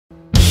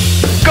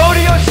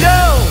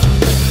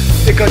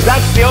because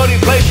that's the only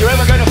place you're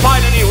ever going to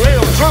find any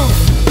real truth.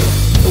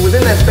 But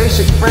within that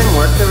basic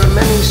framework, there are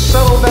many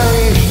subtle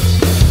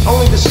variations,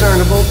 only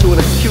discernible to an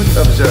acute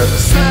observer.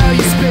 Slow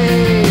your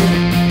speed.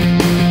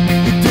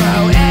 You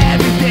throw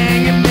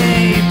everything at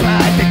me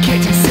but the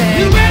kitchen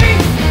sink. You ready?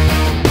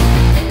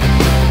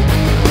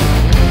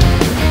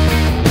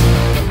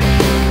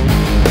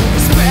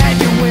 Spread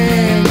your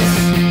wings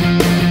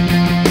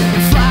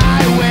and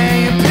fly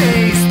away in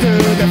peace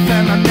through the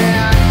firmament.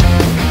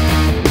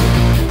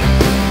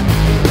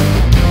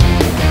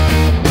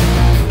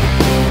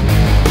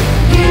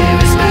 Hear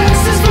his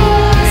master's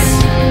voice,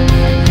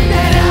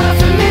 that our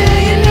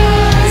familiar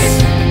noise,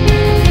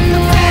 the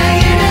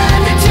banging of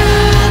the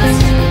drums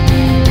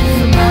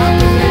from our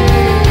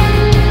belief.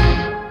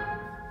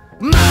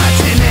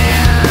 Marching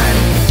in,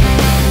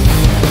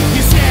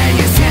 you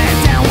stand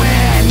down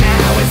when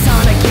now it's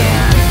on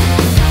again.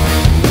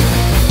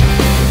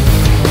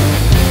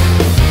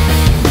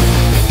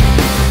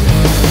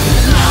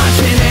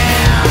 Launching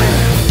in,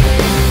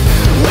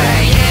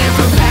 weighing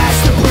from past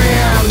the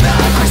brim, the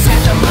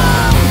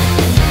chrysanthemum.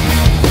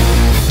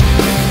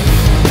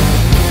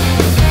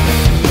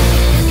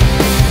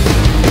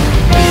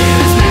 Hear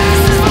his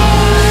master's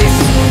voice,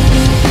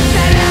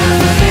 that our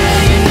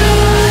familiar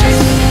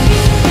noise,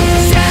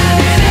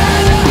 sounding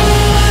out the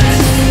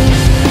horns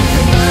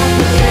from our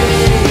Hear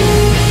his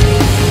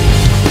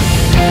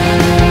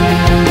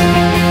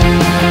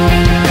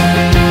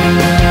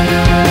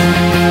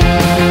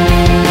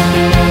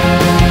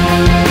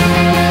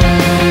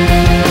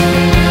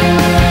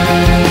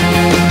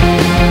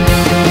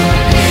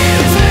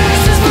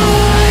master's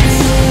voice,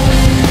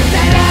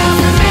 that our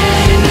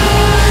familiar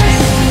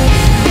noise,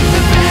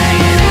 the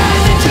banging of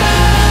the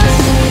drums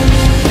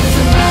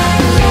from our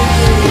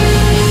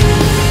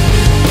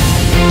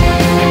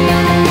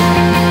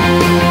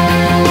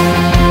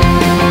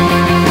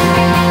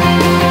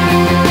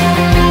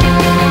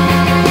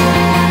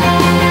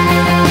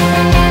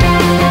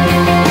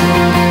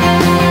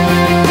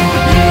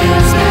Hear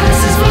his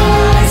master's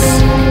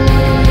voice,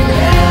 that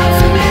our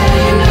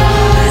familiar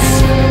noise,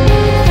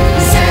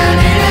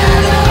 sounding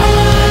out the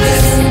horns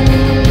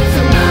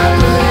from our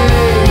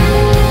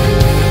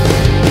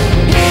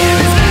Hear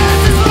his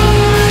master's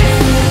voice,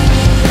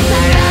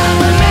 that our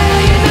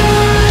familiar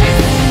noise,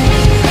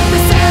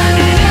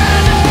 sounding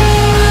out the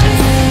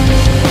horns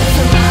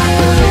from our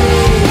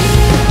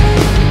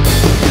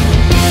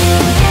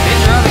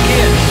These are other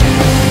kids.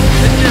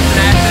 This is just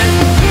an accident.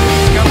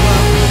 Couple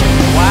of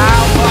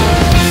wild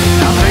bugs.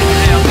 I'll bring it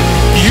down.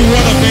 You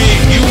want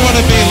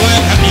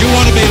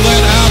to be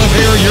let out of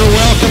here, you're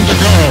welcome to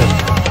go.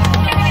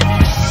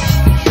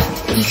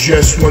 And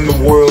just when the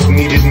world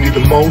needed me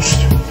the most,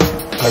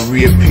 I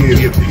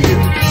reappeared.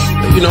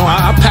 You know,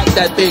 I packed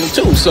that thing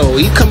too, so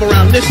you come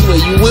around this way,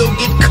 you will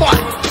get caught.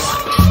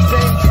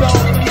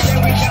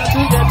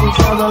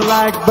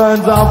 Like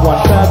birds of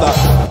one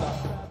feather.